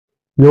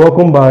You're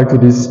welcome back to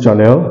this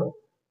channel.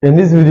 In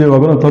this video, we're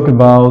going to talk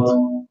about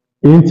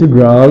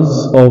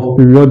integrals of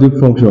periodic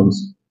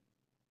functions.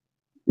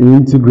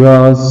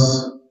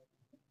 Integrals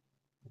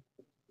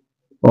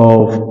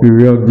of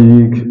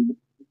periodic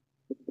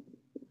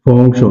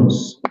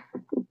functions.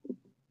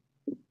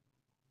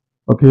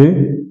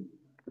 Okay?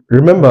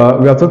 Remember,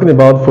 we are talking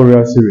about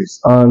Fourier series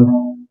and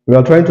we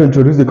are trying to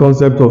introduce the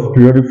concept of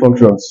periodic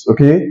functions.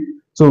 Okay?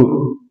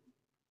 So,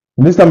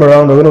 this time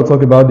around, we're going to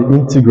talk about the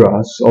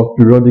integrals of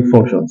periodic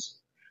functions.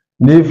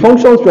 The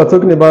functions we are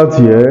talking about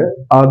here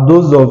are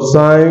those of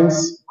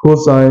sines,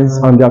 cosines,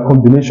 and their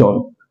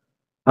combination.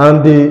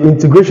 And the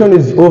integration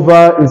is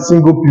over a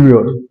single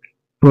period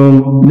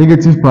from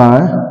negative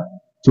pi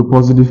to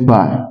positive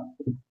pi.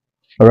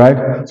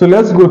 Alright, so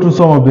let's go through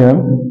some of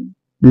them,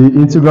 the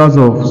integrals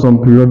of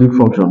some periodic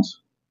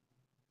functions.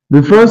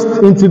 The first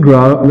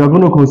integral we are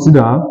going to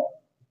consider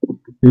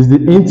is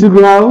the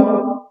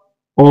integral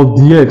of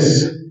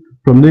dx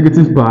from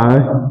negative pi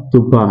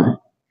to pi.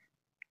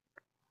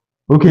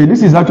 Okay,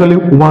 this is actually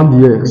 1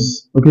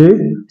 dx. Okay,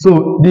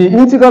 so the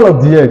integral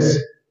of dx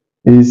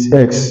is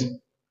x.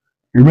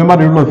 Remember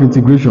the rule of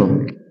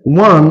integration.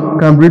 1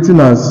 can be written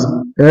as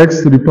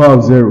x to the power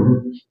of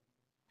 0.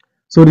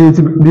 So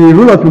the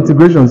rule of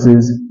integration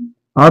says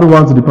add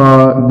 1 to the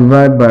power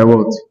divided by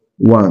what?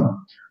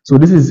 1. So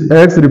this is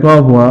x to the power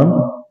of 1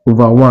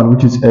 over 1,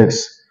 which is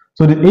x.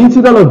 So the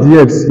integral of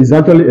dx is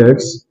actually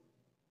x.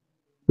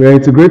 We are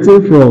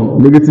integrating from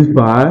negative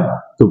pi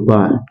to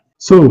pi.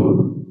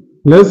 So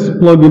let's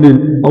plug in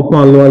the upper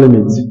and lower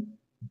limit.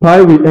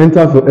 Pi we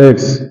enter for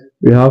x.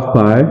 We have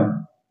pi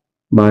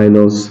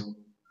minus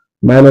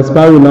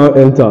pi will now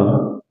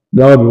enter.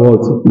 That will be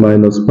what?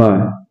 Minus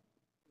pi.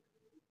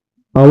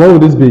 And what will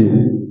this be?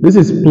 This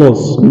is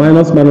plus.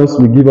 Minus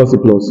will give us a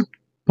plus.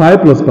 Pi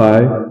plus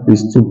pi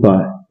is 2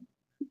 pi.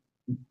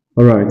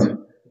 Alright.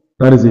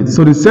 That is it.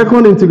 So the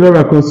second integral we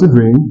are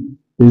considering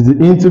is the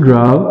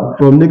integral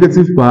from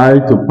negative pi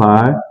to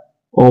pi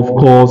of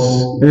cos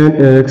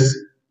nx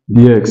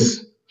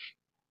dx.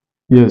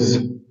 Yes.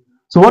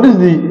 So what is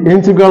the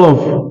integral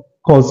of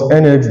cos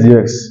nx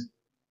dx?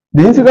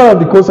 The integral of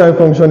the cosine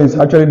function is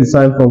actually the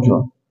sine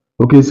function.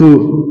 Okay,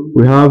 so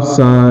we have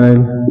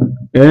sine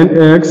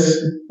nx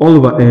all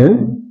over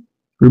n.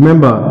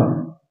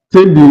 Remember,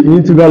 take the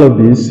integral of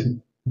this,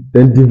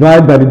 then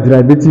divide by the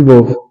derivative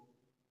of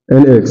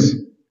nx.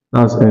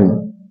 That's n.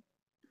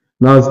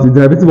 Now it's the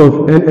derivative of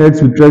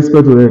nx with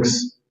respect to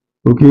x.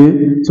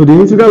 Okay, so the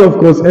integral of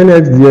cos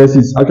nx dx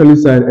is actually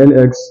sine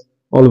nx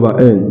all over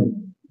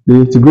n. The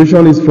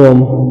integration is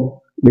from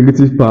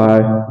negative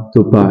pi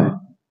to pi.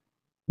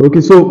 Okay,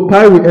 so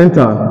pi we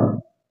enter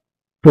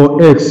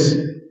for x.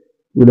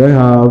 We then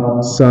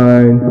have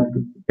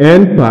sine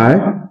n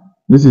pi.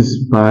 This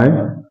is pi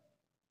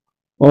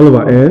all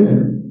over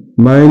n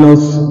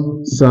minus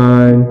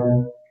sine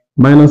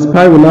minus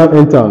pi will now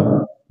enter.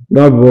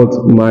 That what?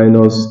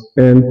 Minus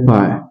n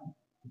pi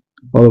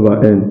all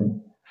over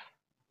n.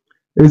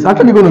 It's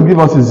actually going to give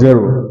us a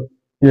 0.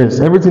 Yes,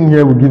 everything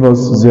here will give us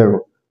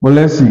 0. But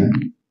let's see.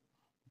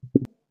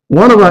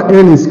 1 over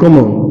n is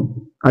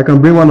common. I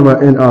can bring 1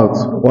 over n out.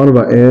 1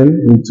 over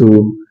n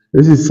into,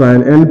 this is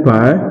sine n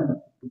pi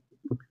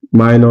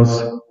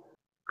minus,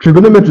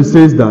 trigonometry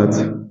says that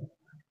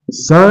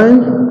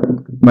sine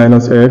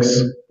minus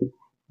x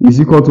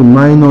is equal to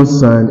minus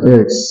sine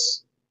x.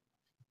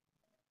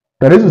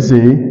 That is to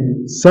say,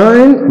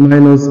 sine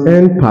minus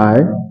n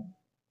pi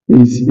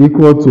is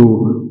equal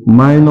to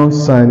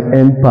minus sine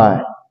n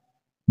pi.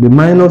 The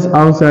minus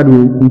outside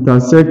will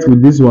intersect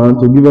with this one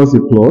to give us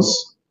a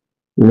plus.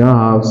 We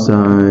now have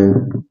sine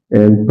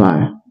n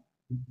pi.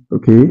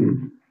 Okay?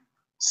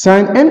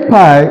 Sine n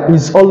pi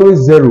is always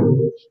 0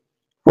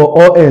 for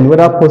all n,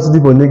 whether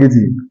positive or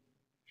negative.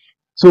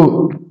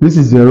 So this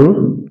is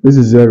 0, this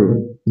is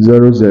 0,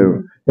 0,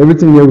 0.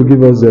 Everything here will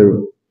give us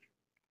 0.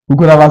 We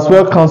could have as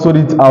well cancelled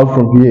it out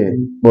from here,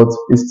 but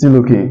it's still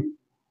okay.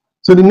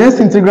 So the next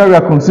integral we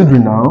are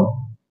considering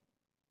now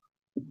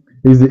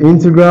is the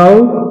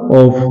integral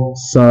of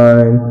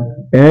sine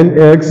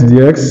nx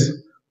dx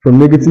from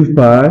negative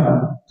pi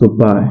to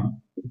pi.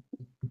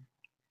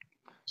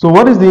 So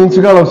what is the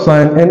integral of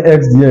sine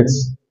nx dx?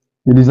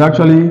 It is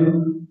actually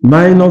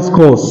minus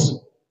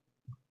cos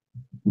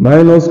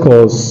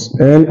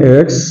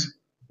nx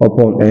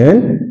upon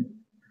n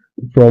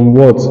from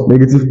what?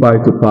 Negative pi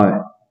to pi.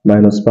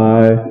 Minus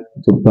pi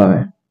to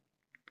pi.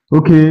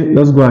 Okay,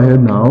 let's go ahead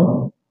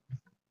now.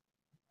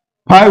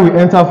 Pi we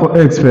enter for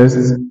x first.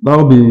 That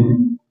will be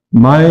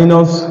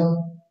minus.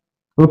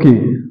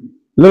 Okay,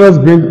 let us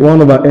bring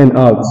 1 over n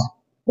out.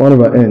 1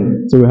 over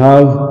n. So we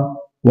have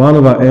 1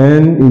 over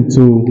n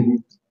into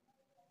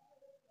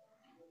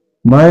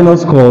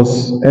minus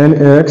cos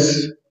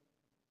nx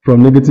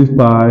from negative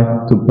pi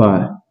to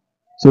pi.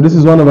 So this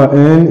is 1 over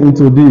n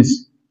into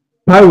this.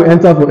 Pi we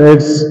enter for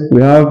x.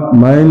 We have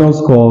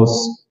minus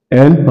cos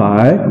n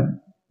pi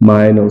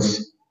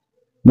minus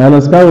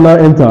pi will now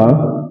enter.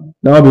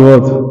 That will be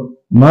what?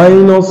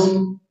 Minus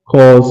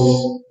cos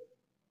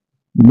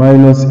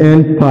minus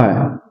n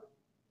pi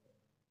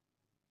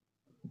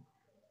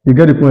You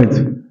get the point?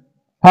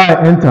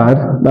 Pi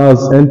entered, that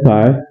was n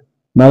pi.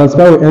 Minus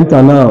pi will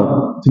enter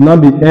now. To now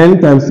be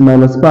n times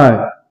minus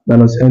pi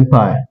minus n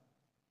pi.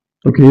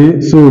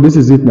 Okay, so this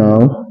is it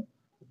now.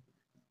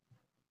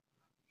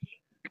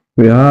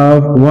 We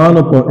have 1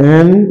 upon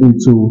n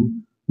into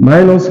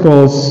minus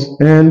cos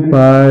n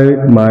pi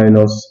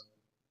minus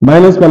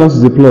minus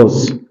is a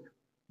plus.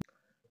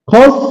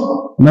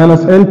 Cos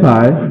minus n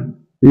pi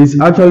is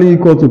actually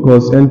equal to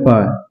cos n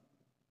pi.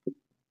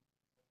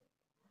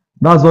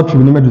 That's what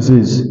trigonometry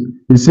says.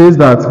 It says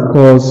that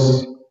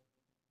cos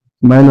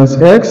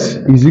minus x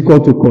is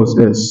equal to cos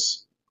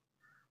s.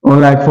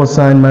 Unlike for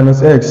sine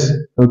minus x,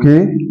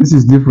 okay? This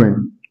is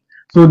different.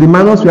 So the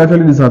minus will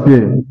actually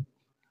disappear.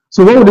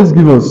 So what will this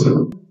give us?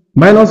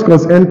 Minus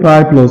cos n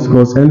pi plus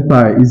cos n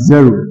pi is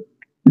 0.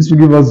 This will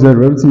give us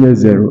 0. Everything is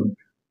 0.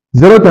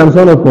 0 times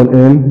 1 upon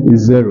n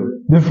is 0.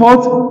 The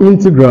fourth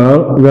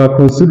integral we are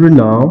considering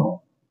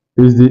now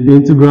is the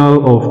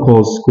integral of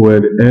cos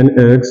squared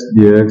nx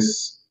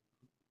dx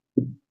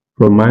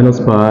from minus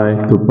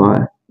pi to pi.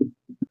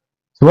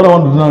 So what I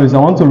want to do now is I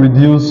want to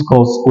reduce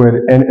cos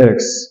squared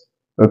nx.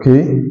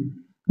 Okay?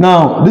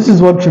 Now, this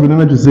is what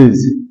trigonometry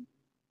says.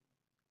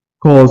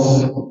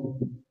 Cos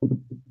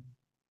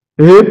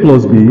a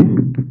plus b,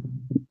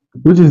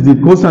 which is the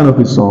cosine of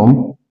a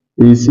sum,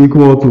 is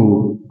equal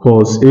to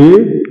cos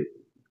a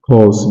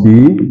cos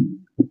b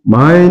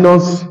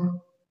minus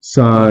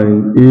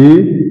sine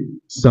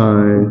a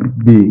sine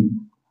b.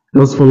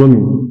 Just follow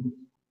me.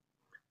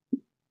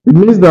 It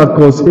means that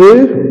cos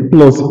a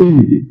plus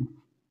a,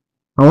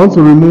 I want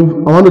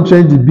to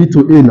change the b to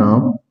a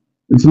now.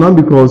 It's now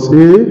because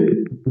a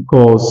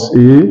cos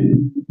a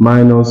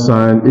minus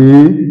sine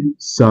a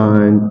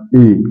sine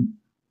a,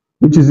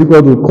 which is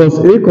equal to cos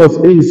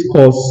a is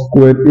cos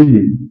squared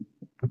a.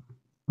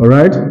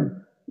 Alright?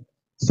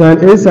 Sine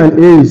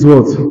a is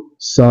what?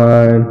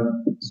 Sine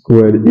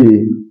squared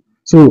a.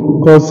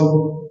 So cos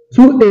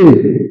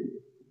 2a,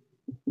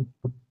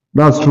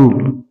 that's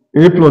true.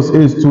 A plus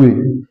a is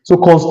 2a. So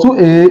cos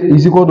 2a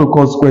is equal to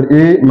cos squared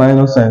a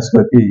minus sine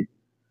squared a.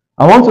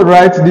 I want to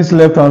write this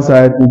left hand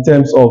side in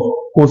terms of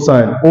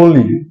cosine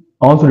only.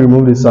 I want to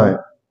remove the sign.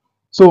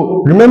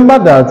 So remember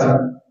that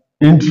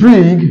in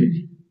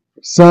trig,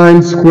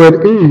 sine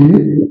squared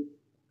a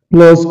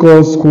plus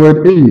cos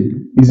squared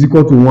a is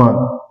equal to 1.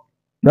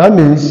 That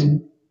means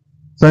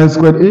sine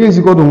squared a is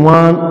equal to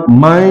 1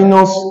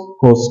 minus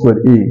cos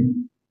squared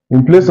a.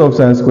 In place of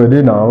sine squared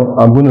a now,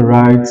 I'm going to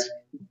write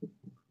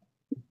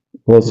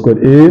cos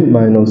squared a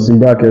minus, in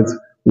brackets,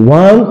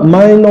 1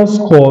 minus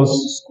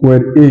cos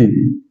squared a.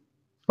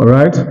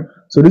 Alright?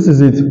 So this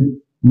is it.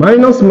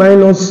 Minus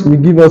minus will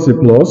give us a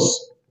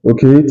plus.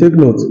 Okay, take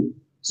note.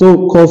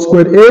 So cos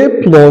squared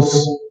a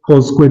plus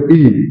cos squared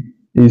a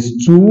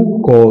is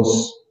 2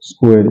 cos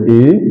squared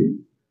a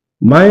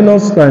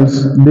minus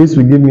times this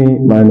will give me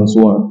minus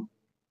 1.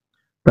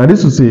 That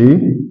is to say,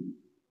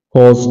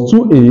 cos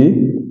 2a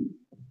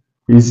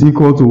is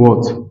equal to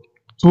what?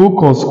 2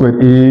 cos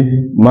squared a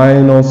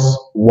minus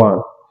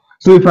 1.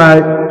 So if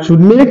I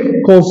should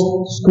make cos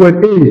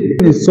squared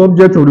a the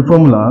subject of the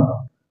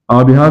formula,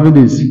 I'll be having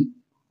this.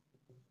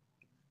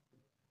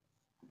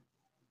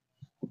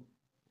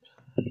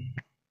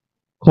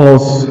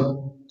 Cos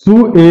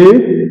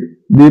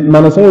 2a, the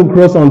minus 1 will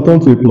cross and turn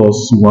to a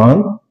plus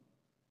 1,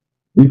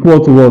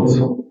 equal to what?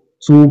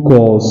 2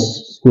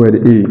 cos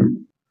squared a.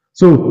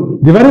 So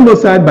dividing both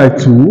sides by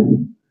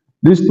 2,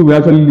 these two will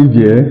actually leave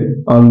here,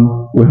 and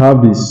we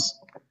have this.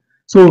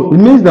 So it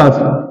means that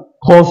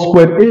cos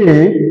squared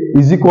a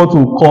is equal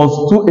to cos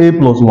 2a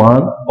plus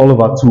 1 all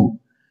over 2.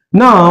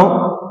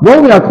 Now,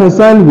 what we are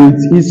concerned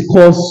with is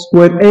cos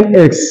squared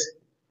nx.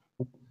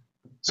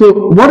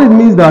 So what it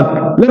means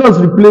that, let us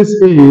replace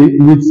a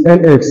with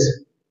nx.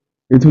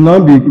 It will now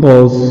be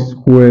cos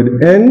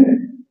squared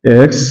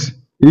nx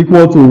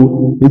equal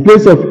to, in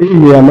place of a,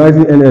 we are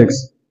writing nx,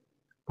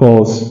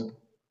 cos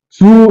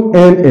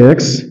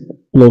 2nx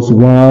plus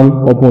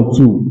 1 upon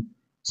 2.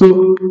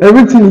 So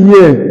everything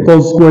here,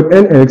 cos squared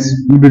nx,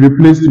 will be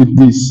replaced with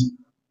this.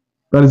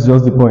 That is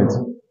just the point.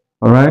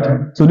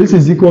 Alright? So this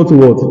is equal to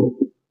what?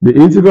 The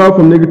integral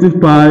from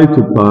negative pi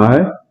to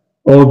pi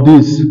of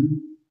this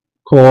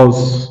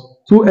cos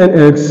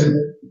 2nx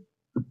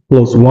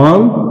plus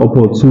 1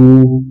 upon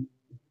 2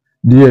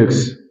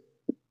 dx.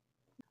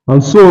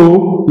 And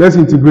so let's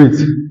integrate.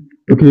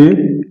 Okay?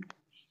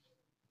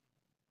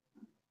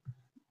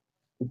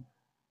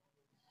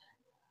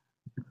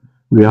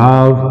 We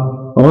have,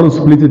 I want to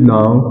split it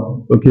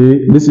now.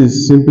 Okay? This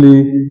is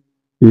simply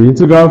the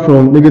integral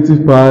from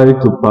negative pi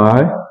to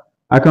pi.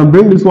 I can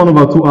bring this 1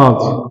 over 2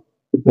 out.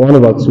 1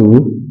 over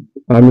 2.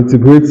 I'm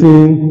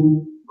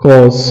integrating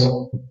cos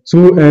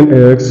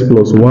 2nx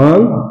plus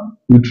 1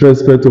 with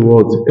respect to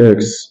what?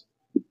 X.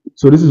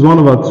 So this is 1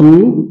 over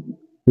 2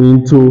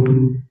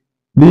 into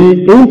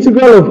the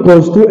integral of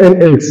cos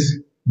 2nx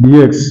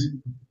dx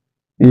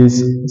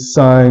is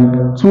sine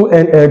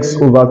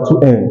 2nx over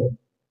 2n.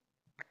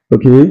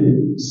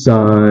 Okay?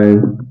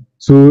 Sine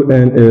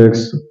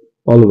 2nx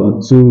all over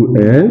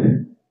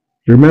 2n.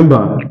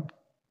 Remember,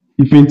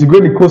 If you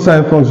integrate the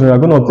cosine function, you are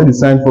going to obtain the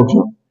sine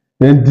function.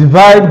 Then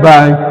divide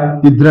by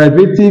the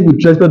derivative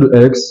with respect to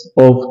x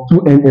of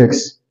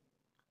 2nx.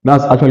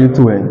 That's actually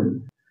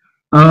 2n.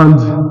 And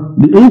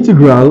the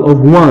integral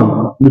of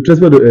 1 with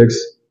respect to x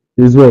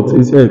is what?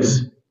 Is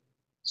x.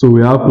 So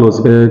we have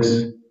plus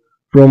x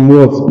from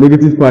what?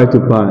 Negative pi to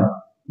pi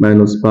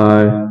minus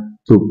pi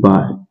to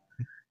pi.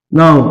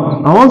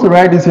 Now, I want to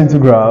write this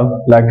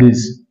integral like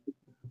this.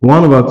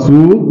 1 over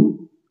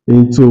 2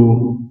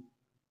 into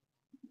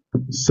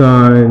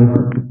sine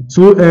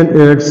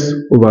 2nx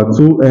over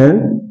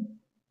 2n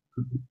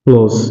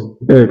plus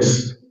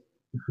x.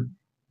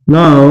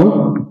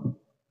 Now,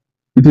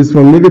 it is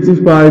from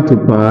negative pi to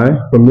pi,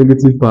 from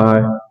negative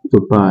pi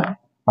to pi.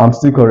 I'm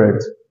still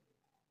correct.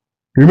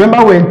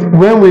 Remember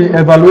when we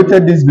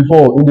evaluated this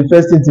before in the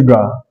first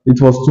integral,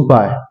 it was 2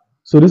 pi.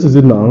 So this is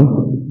it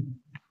now.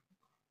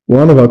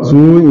 1 over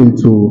 2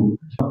 into,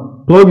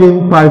 plug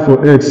in pi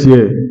for x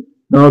here.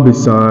 That will be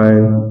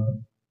sine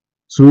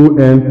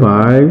 2n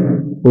pi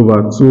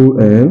over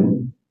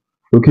 2n.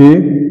 Okay?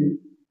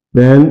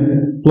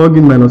 Then plug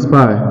in minus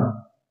pi.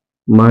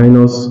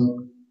 Minus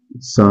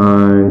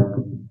sine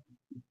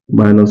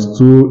minus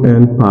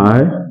 2n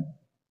pi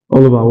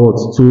all over what?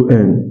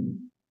 2n.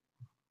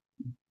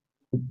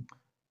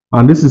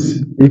 And this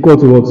is equal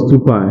to what? 2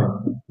 pi.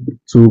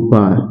 2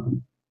 pi.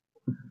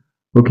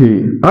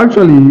 Okay,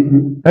 actually,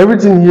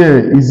 everything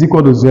here is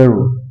equal to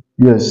 0.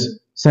 Yes,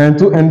 sine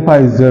 2n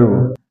pi is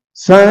 0.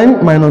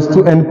 Sine minus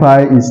 2n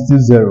pi is still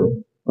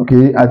 0.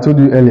 Okay, I told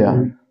you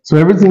earlier. So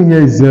everything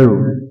here is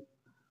 0.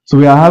 So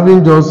we are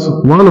having just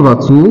 1 over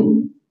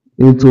 2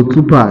 into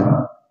 2 pi,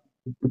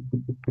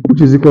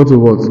 which is equal to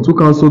what? 2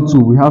 cancel 2,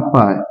 we have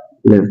pi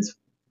left.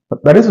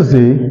 That is to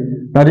say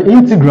that the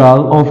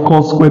integral of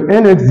cos squared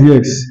nx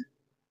dx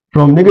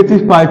from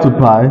negative pi to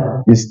pi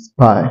is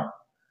pi.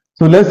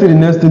 So let's see the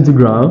next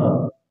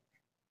integral.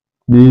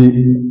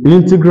 The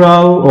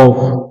integral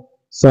of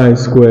sine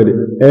squared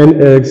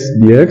nx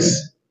dx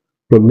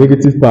from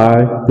negative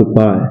pi to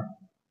pi.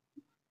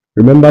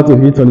 Remember to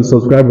hit on the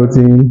subscribe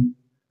button,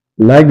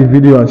 like the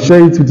video and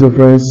share it with your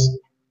friends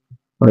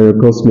and your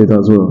classmates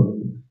as well.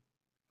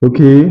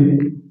 Okay,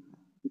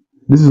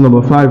 this is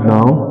number 5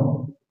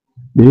 now.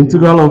 The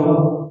integral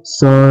of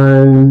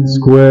sine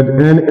squared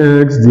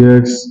nx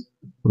dx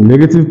from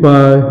negative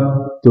pi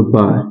to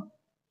pi.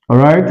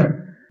 Alright?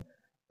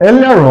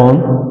 Earlier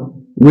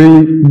on, we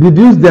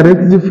deduced the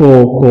identity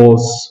for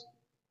cos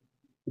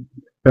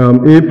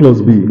A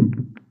plus B.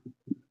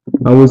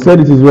 And we said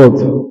it is what?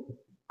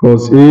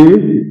 Cos A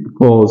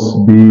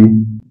cos B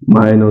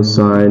minus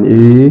sine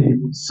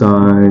A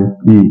sine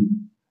B.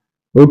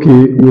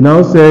 Okay, we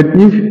now said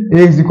if A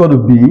is equal to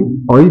B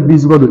or if B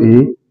is equal to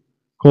A,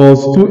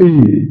 cos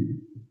 2A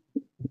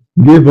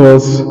gave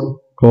us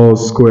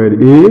cos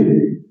squared A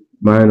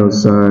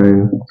minus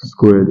sine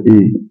squared A.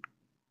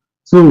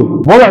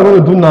 So what I'm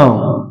going to do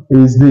now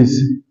is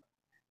this.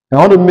 I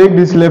want to make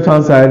this left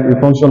hand side a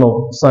function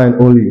of sine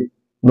only,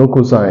 no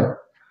cosine.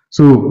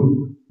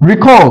 So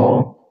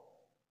recall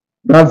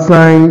that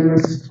sine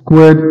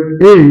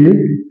squared A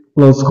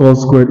plus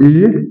cos squared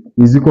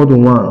A is equal to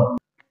 1.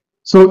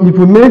 So if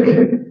we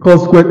make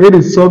cos squared A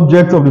the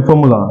subject of the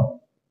formula,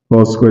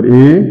 cos squared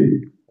A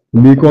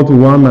will be equal to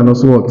 1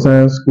 minus what?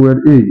 Sine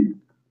squared A.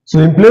 So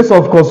in place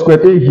of cos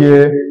squared A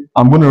here,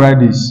 I'm going to write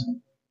this.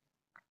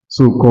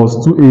 So cos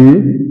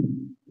 2A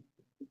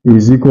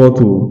is equal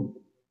to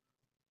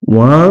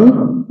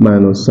 1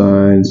 minus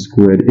sine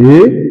squared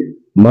A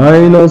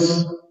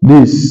minus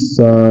this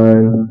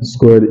sine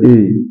squared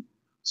A.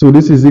 So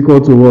this is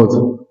equal to what?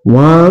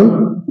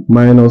 1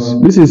 minus,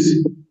 this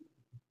is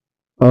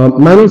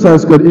minus sine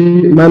squared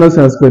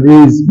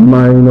A is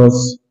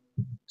minus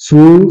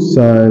 2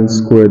 sine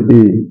squared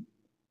A.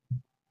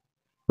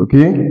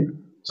 Okay?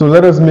 So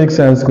let us make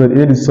sine squared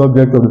A the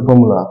subject of the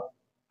formula.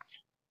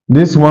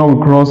 This one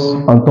will cross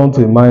and turn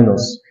to a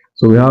minus.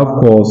 So we have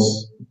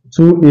cos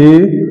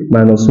 2A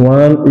minus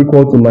 1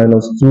 equal to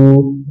minus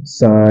 2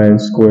 sine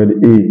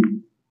squared A.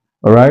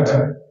 Alright?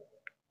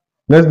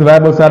 Let's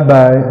divide both sides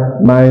by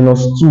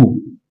minus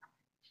 2.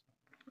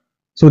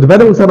 So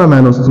divided both sides by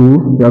minus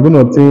 2, we are going to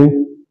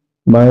obtain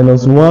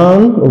minus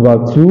 1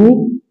 over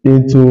 2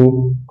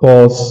 into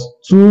cos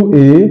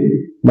 2A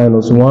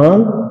minus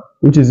 1,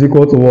 which is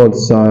equal to what?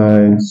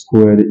 Sine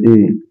squared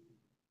A.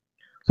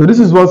 So this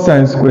is what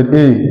sine squared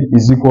A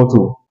is equal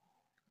to.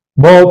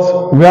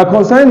 But we are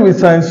concerned with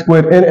sine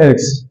squared nx.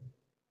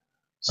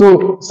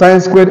 So sine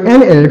squared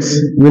nx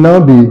will now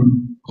be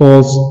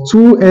cos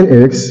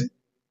 2nx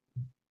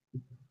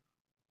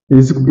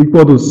is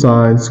equal to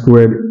sine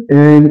squared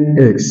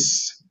nx.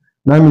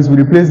 That means we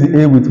replace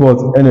the a with what?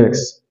 Nx.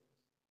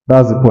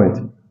 That's the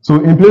point.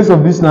 So in place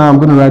of this now, I'm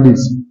going to write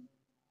this.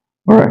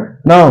 Alright.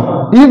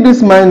 Now, if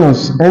this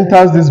minus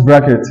enters this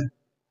bracket,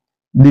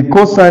 the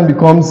cosine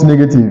becomes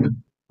negative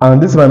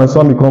and this minus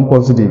 1 becomes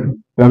positive.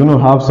 We are going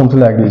to have something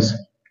like this.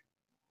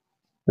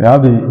 We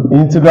have the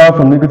integral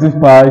from negative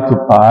pi to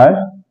pi.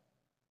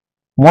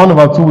 1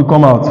 over 2 will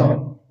come out.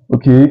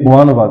 Okay,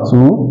 1 over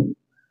 2.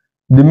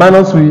 The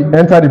minus we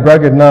enter the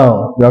bracket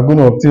now, we are going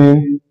to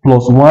obtain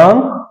plus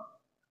 1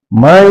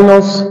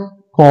 minus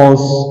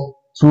cos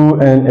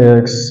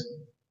 2nx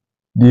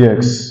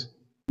dx.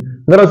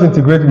 Let us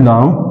integrate it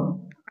now.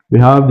 We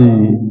have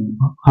the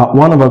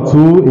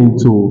 1/2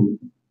 into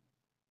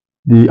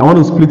the, I want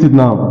to split it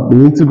now,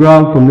 the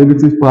integral from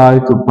negative pi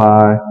to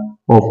pi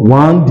of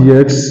 1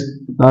 dx,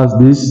 that's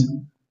this,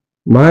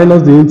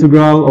 minus the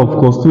integral of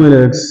cos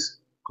 2nx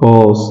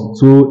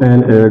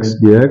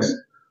dx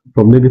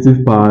from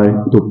negative pi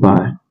to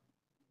pi.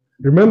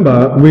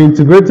 Remember, we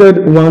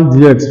integrated 1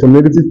 dx from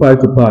negative pi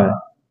to pi,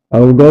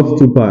 and we got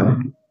 2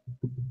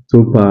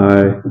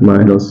 pi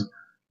minus.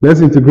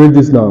 Let's integrate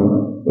this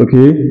now,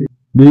 okay?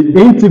 The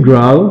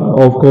integral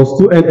of cos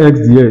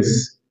 2nx dx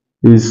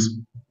is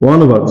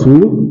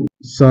 1/2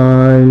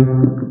 sine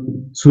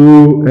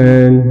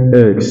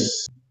 2nx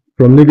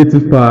from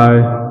negative pi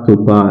to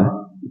pi.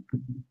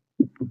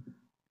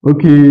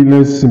 Okay,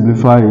 let's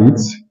simplify it.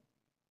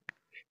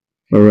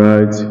 All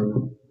right.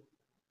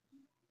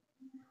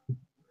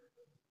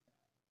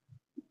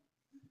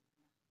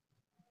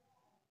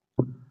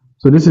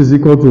 So this is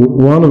equal to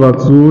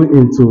 1/2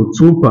 into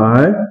 2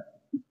 pi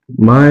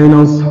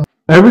minus,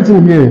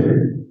 everything here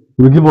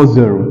will give us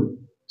 0.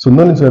 So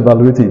no need to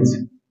evaluate it.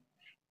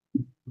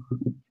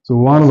 So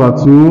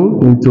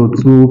 1/2 into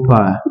 2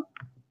 pi.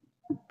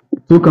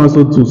 2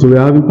 cancel 2, so we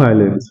are having pi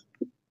left.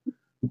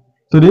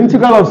 So the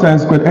integral of sine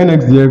squared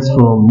nx dx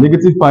from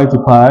negative pi to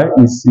pi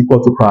is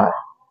equal to pi.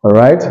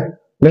 Alright?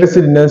 Let's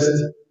see the next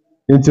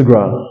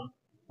integral.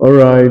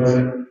 Alright.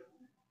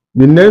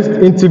 The next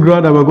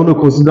integral that we're going to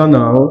consider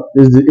now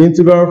is the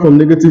integral from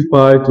negative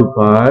pi to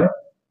pi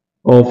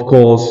of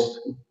cos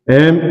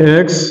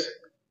mx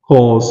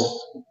cos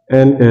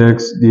nx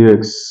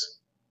dx.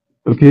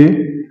 Okay?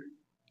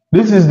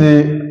 This is the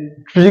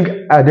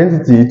trig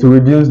identity to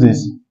reduce this.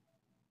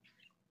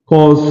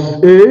 Cos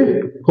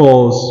A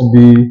cos B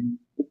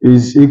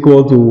is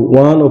equal to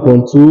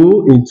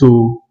 1/2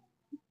 into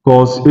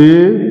cos A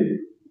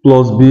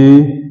plus B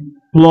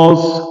plus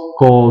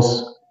cos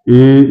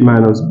A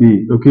minus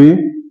B. Okay?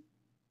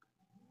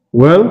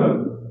 Well,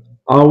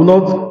 I will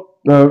not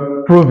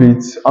prove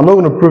it. I'm not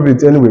going to prove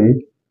it anyway,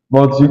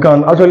 but you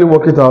can actually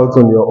work it out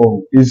on your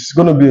own. It's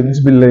going to be a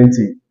little bit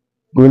lengthy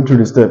going through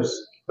the steps.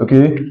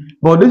 Okay?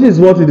 But this is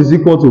what it is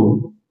equal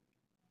to.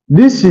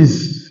 This is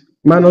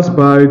minus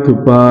pi to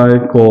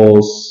pi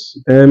cos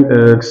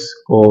mx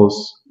cos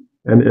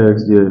nx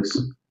dx.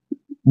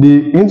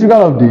 The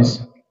integral of this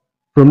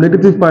from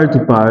negative pi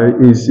to pi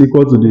is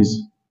equal to this.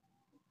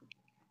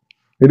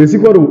 It is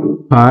equal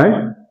to pi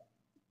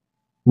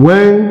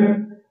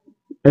when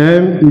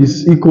m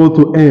is equal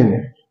to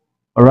n.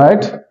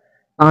 Alright?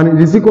 And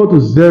it is equal to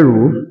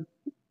 0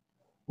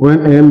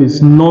 when m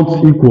is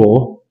not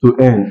equal to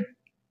n.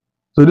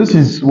 So this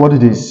is what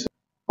it is.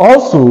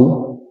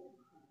 Also,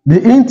 the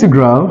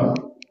integral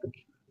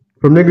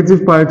from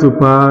negative pi to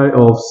pi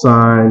of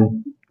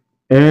sine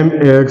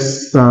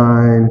mx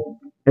sine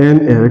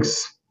nx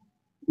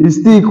is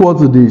still equal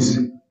to this.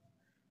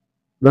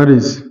 That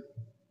is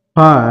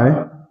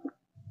pi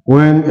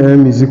when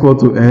m is equal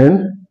to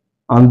n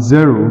and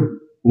 0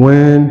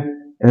 when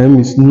m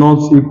is not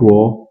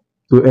equal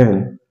to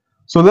n.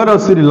 So let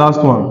us see the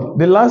last one.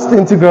 The last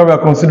integral we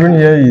are considering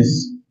here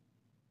is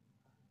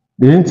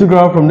the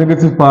integral from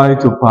negative pi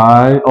to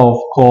pi of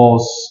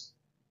cos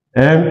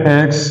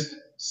mx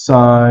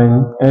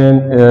sine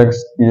nx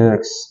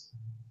dx.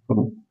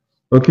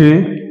 Okay,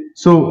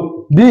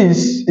 so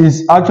this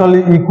is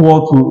actually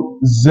equal to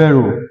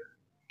 0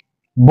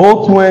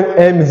 both when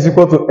m is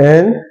equal to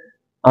n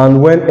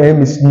and when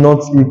m is not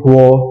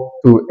equal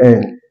to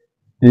n.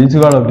 The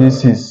integral of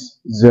this is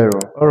 0.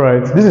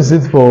 Alright, this is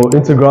it for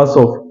integrals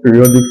of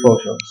periodic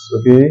functions.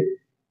 Okay,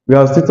 we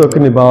are still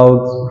talking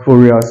about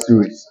Fourier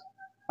series.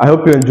 I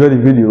hope you enjoyed the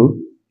video.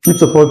 Keep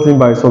supporting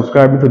by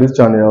subscribing to this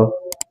channel,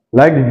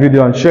 like the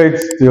video and share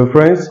it to your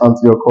friends and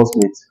to your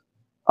classmates.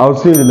 I'll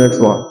see you in the next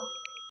one.